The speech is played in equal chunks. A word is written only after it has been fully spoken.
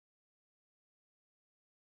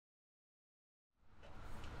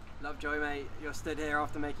Lovejoy, mate, you're stood here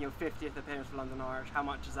after making your 50th appearance for London Irish. How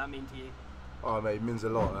much does that mean to you? Oh mate, it means a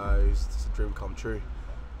lot. It's a dream come true.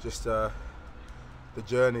 Just the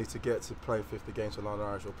journey to get to playing 50 games for London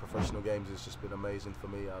Irish or professional games has just been amazing for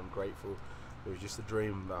me. I'm grateful. It was just a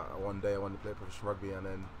dream that one day I wanted to play professional rugby, and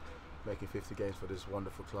then making 50 games for this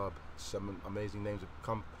wonderful club. Some amazing names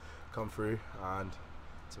have come through, and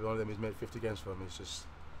to be one of them who's made 50 games for me, it's just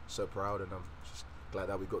so proud, and I'm just glad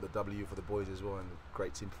that we got the W for the boys as well, and a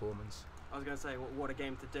great team performance. I was going to say, what a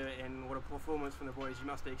game to do it in, what a performance from the boys. You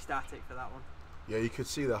must be ecstatic for that one. Yeah, you could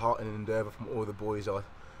see the heart and endeavour from all the boys.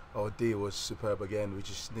 Our D was superb again. We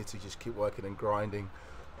just need to just keep working and grinding.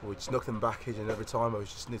 We just knocked them back each and every time. It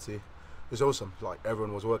was just nitty. It was awesome. Like,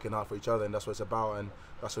 everyone was working hard for each other, and that's what it's about, and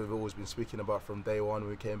that's what we've always been speaking about from day one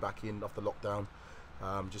when we came back in after lockdown.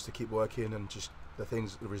 Just to keep working, and just the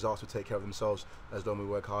results will take care of themselves as long as we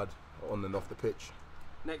work hard on and off the pitch.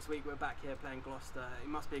 Next week we're back here playing Gloucester. You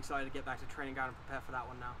must be excited to get back to training ground and prepare for that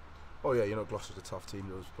one now. Oh yeah, you know, Gloucester's a tough team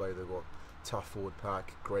to play. They've got tough forward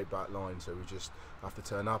pack, great back line, so we just have to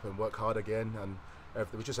turn up and work hard again, and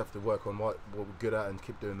we just have to work on what we're good at and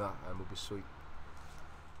keep doing that, and we'll be sweet.